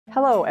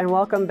Hello and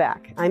welcome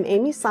back. I'm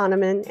Amy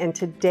Sonnemann, and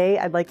today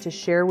I'd like to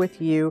share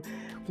with you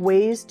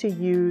ways to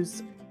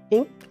use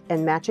ink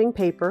and matching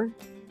paper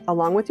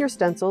along with your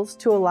stencils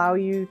to allow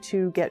you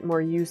to get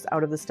more use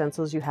out of the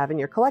stencils you have in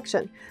your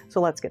collection.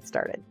 So let's get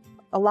started.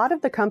 A lot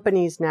of the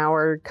companies now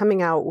are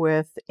coming out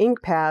with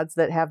ink pads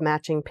that have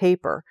matching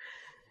paper,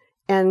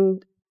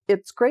 and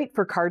it's great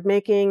for card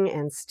making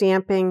and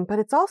stamping, but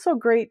it's also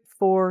great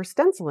for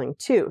stenciling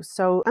too.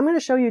 So I'm going to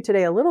show you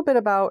today a little bit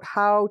about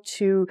how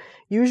to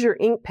use your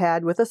ink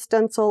pad with a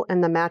stencil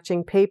and the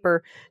matching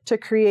paper to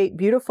create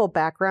beautiful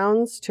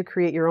backgrounds, to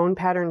create your own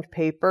patterned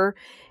paper,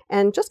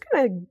 and just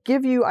kind of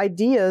give you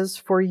ideas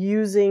for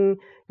using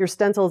your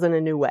stencils in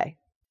a new way.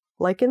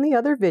 Like in the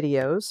other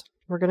videos,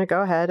 we're going to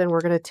go ahead and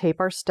we're going to tape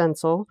our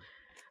stencil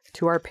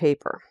to our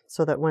paper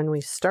so that when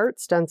we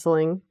start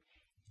stenciling,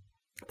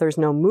 there's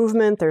no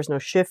movement, there's no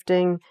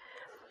shifting,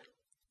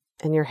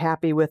 and you're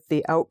happy with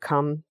the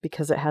outcome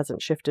because it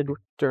hasn't shifted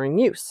during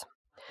use.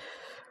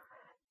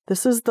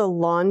 This is the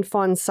Lawn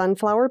Fawn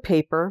sunflower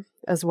paper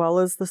as well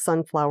as the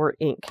sunflower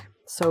ink.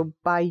 So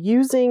by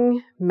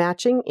using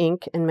matching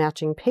ink and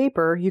matching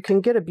paper, you can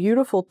get a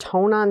beautiful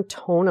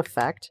tone-on-tone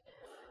effect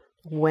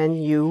when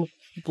you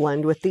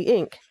blend with the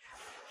ink.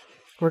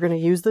 We're going to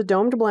use the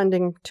domed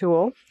blending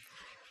tool.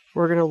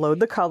 We're going to load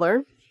the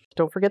color.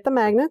 Don't forget the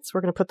magnets.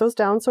 We're going to put those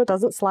down so it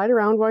doesn't slide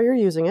around while you're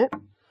using it.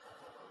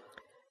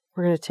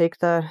 We're going to take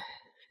the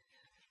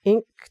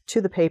ink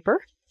to the paper,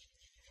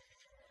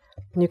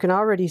 and you can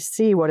already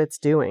see what it's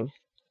doing.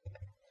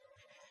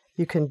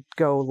 You can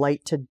go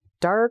light to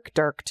dark,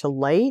 dark to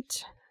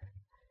light.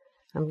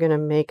 I'm going to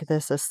make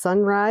this a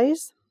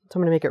sunrise. So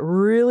I'm going to make it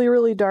really,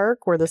 really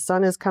dark where the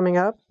sun is coming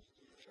up.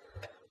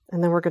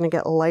 And then we're going to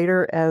get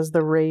lighter as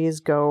the rays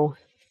go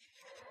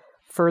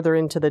further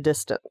into the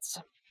distance.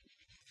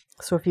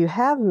 So if you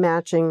have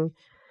matching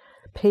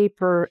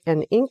paper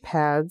and ink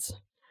pads,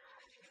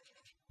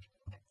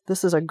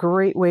 this is a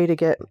great way to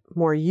get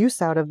more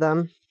use out of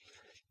them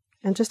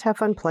and just have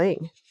fun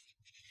playing.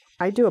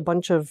 I do a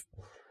bunch of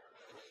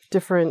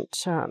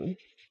different kind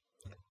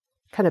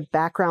of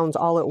backgrounds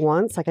all at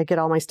once. Like I get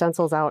all my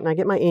stencils out and I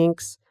get my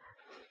inks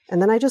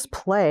and then I just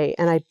play,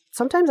 and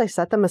sometimes I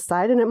set them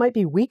aside and it might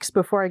be weeks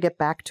before I get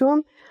back to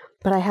them,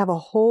 but I have a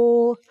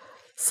whole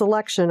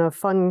selection of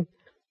fun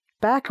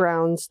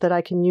backgrounds that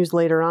I can use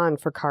later on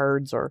for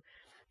cards or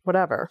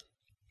whatever.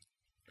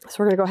 So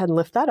we're going to go ahead and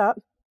lift that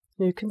up.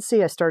 You can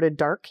see I started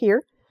dark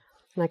here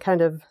and I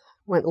kind of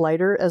went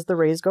lighter as the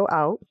rays go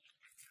out.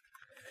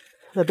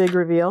 The big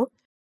reveal,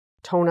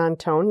 tone on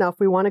tone. Now if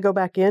we want to go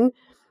back in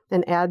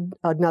and add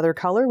another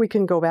color, we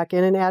can go back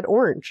in and add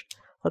orange.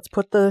 Let's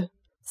put the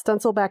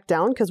stencil back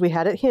down because we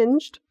had it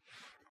hinged.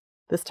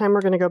 This time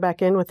we're going to go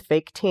back in with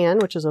fake tan,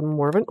 which is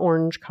more of an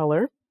orange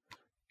color.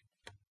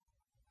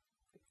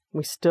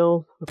 We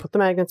put the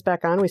magnets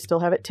back on. We still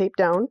have it taped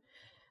down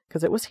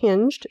because it was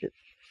hinged.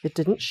 It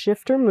didn't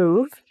shift or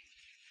move.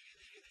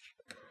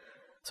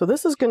 So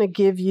this is going to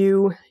give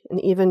you an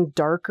even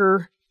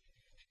darker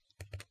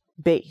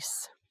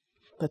base.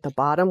 At the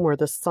bottom where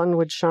the sun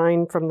would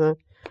shine from the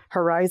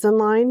horizon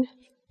line,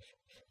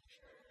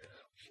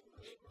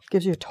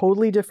 gives you a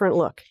totally different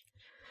look.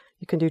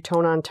 You can do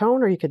tone on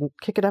tone, or you can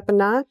kick it up a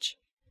notch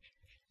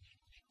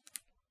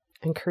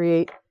and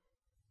create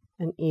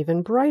an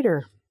even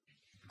brighter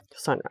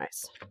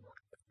sunrise.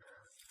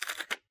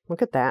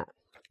 Look at that.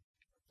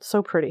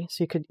 So pretty.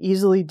 So you could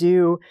easily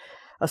do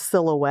a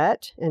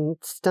silhouette and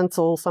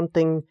stencil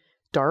something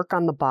dark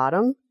on the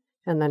bottom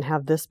and then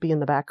have this be in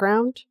the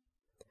background.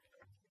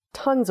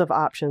 Tons of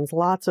options,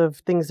 lots of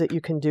things that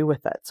you can do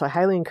with it. So I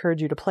highly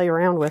encourage you to play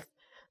around with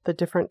the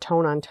different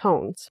tone on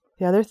tones.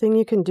 The other thing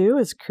you can do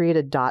is create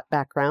a dot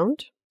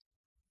background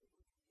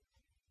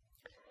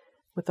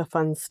with a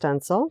fun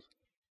stencil.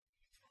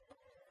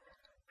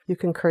 You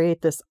can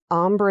create this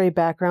ombre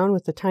background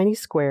with the tiny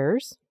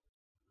squares.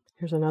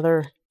 Here's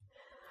another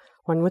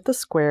one with the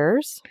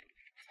squares.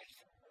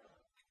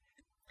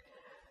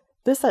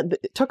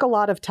 It took a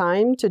lot of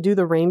time to do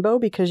the rainbow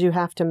because you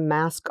have to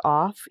mask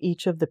off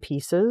each of the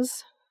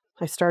pieces.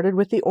 I started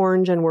with the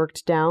orange and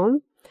worked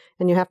down,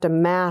 and you have to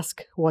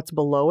mask what's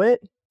below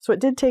it. So it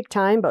did take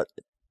time, but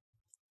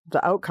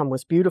the outcome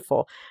was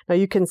beautiful. Now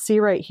you can see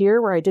right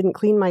here where I didn't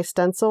clean my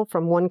stencil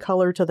from one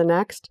color to the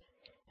next,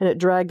 and it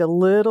dragged a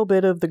little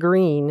bit of the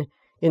green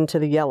into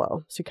the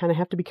yellow. So you kind of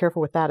have to be careful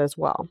with that as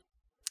well.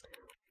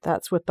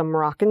 That's with the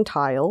Moroccan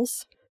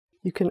tiles.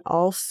 You can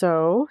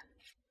also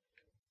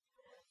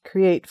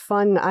create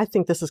fun, I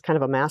think this is kind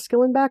of a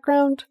masculine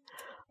background.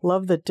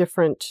 Love the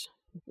different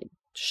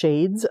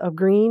shades of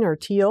green or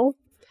teal.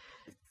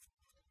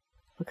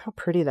 Look how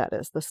pretty that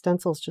is. The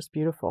stencil is just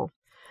beautiful.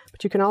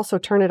 But you can also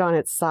turn it on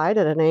its side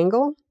at an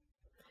angle.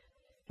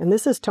 And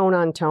this is tone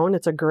on tone.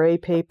 It's a gray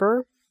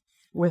paper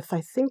with,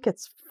 I think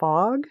it's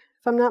fog,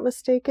 if I'm not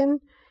mistaken,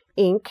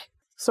 ink.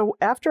 So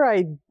after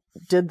I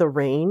did the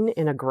rain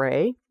in a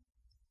gray,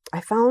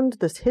 I found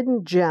this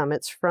hidden gem.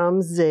 It's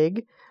from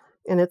Zig,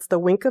 and it's the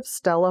Wink of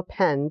Stella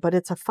pen, but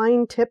it's a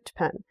fine tipped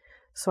pen.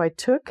 So I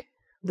took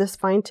this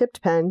fine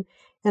tipped pen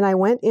and I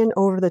went in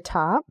over the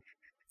top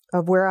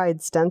of where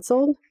I'd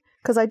stenciled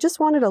because I just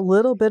wanted a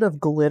little bit of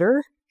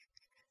glitter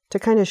to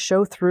kind of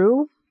show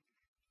through.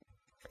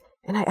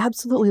 And I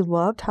absolutely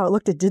loved how it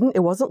looked.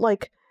 It wasn't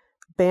like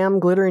bam,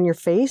 glitter in your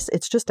face.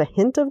 It's just a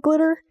hint of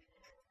glitter,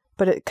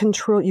 but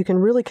you can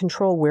really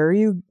control where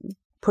you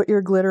put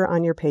your glitter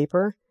on your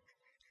paper.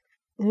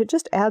 And it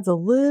just adds a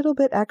little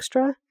bit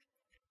extra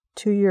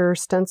to your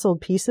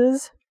stenciled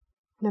pieces.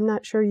 And I'm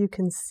not sure you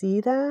can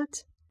see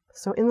that.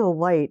 So in the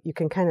light, you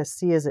can kind of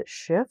see as it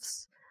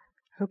shifts.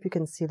 I hope you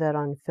can see that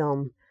on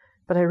film,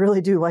 but I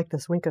really do like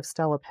this Wink of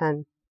Stella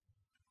pen.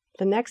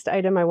 The next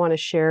item I want to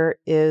share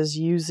is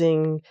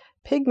using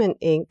pigment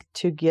ink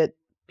to get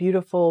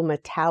beautiful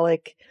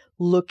metallic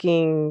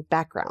looking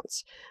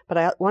backgrounds. But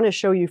I want to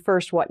show you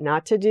first what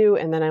not to do,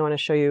 and then I want to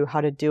show you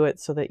how to do it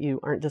so that you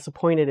aren't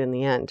disappointed in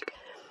the end.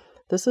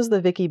 This is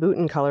the Vicki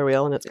Boutin color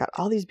wheel, and it's got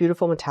all these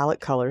beautiful metallic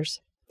colors.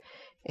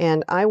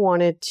 And I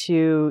wanted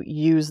to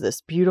use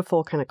this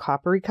beautiful kind of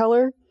coppery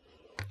color.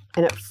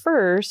 And at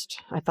first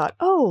I thought,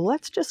 oh,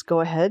 let's just go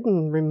ahead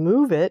and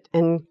remove it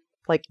and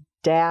like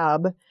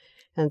dab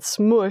and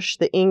smush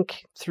the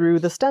ink through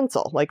the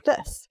stencil like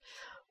this.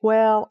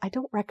 Well, I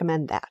don't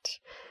recommend that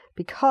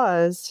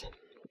because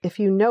if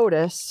you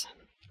notice,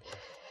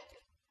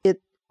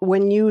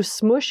 when you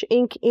smush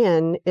ink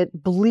in,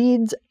 it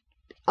bleeds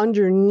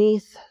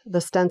underneath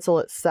the stencil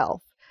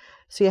itself.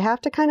 So you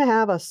have to kind of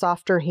have a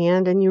softer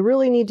hand, and you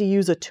really need to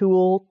use a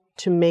tool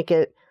to make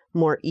it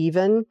more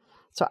even.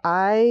 So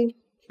I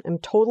am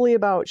totally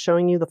about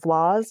showing you the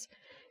flaws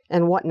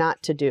and what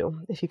not to do.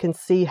 If you can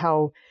see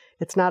how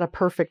it's not a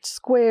perfect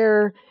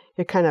square,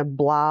 it kind of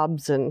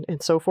blobs and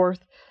so forth.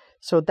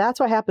 So that's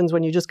what happens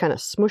when you just kind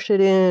of smush it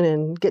in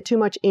and get too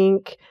much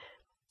ink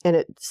and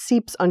it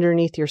seeps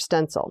underneath your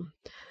stencil.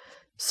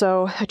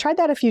 So I tried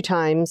that a few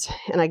times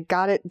and I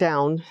got it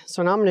down.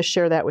 So now I'm going to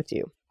share that with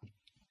you.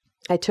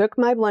 I took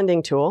my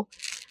blending tool,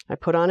 I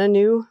put on a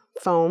new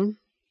foam,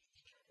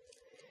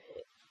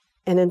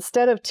 and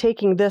instead of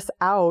taking this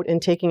out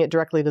and taking it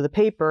directly to the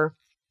paper,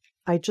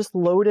 I just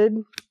loaded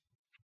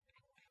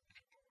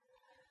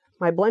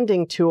my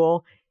blending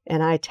tool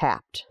and I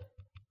tapped.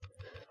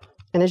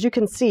 And as you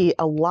can see,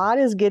 a lot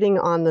is getting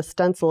on the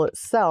stencil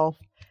itself,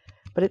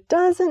 but it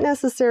doesn't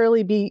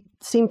necessarily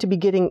seem to be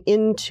getting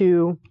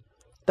into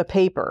the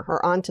paper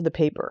or onto the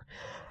paper.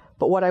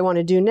 But what I want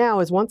to do now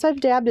is once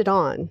I've dabbed it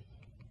on,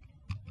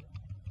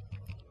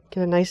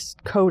 get a nice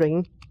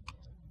coating,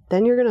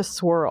 then you're going to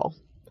swirl.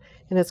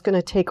 And it's going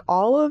to take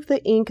all of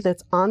the ink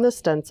that's on the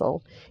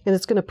stencil and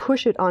it's going to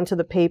push it onto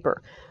the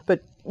paper.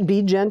 But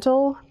be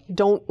gentle,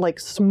 don't like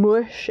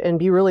smush and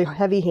be really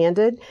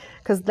heavy-handed,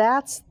 because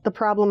that's the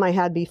problem I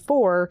had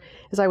before,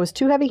 is I was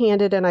too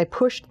heavy-handed and I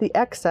pushed the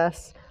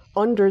excess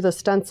under the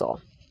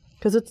stencil.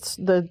 Because it's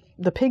the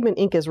pigment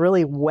ink is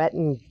really wet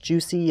and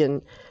juicy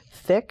and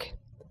thick,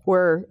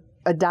 where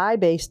a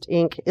dye-based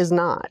ink is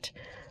not.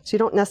 So you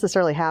don't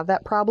necessarily have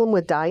that problem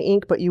with dye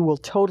ink, but you will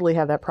totally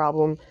have that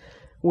problem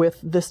with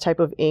this type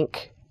of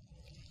ink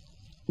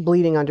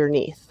bleeding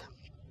underneath.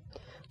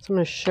 So I'm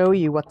going to show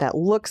you what that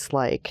looks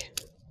like.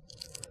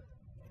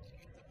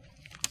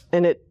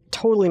 And it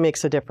totally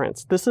makes a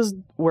difference. This is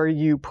where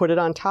you put it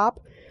on top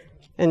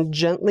and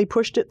gently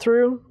pushed it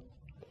through.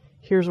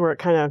 Here's where it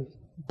kind of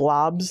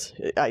blobs.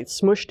 I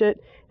smushed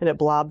it and it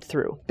blobbed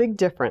through. Big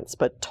difference,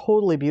 but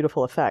totally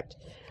beautiful effect.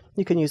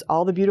 You can use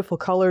all the beautiful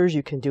colors.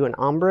 You can do an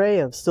ombre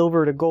of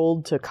silver to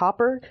gold to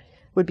copper.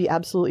 It would be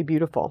absolutely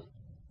beautiful.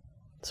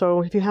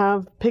 So if you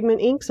have pigment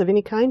inks of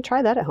any kind,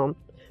 try that at home.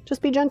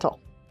 Just be gentle.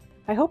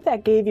 I hope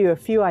that gave you a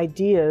few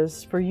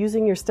ideas for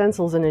using your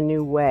stencils in a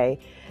new way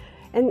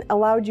and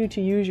allowed you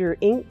to use your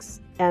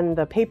inks and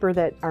the paper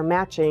that are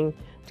matching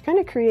to kind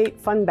of create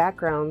fun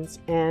backgrounds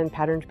and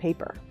patterned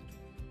paper.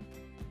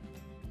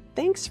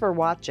 Thanks for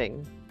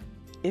watching.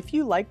 If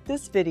you liked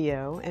this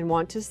video and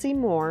want to see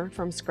more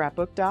from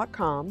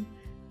Scrapbook.com,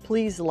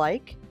 please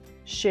like,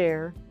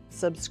 share,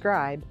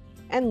 subscribe,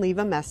 and leave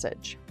a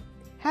message.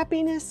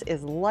 Happiness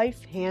is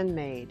life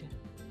handmade.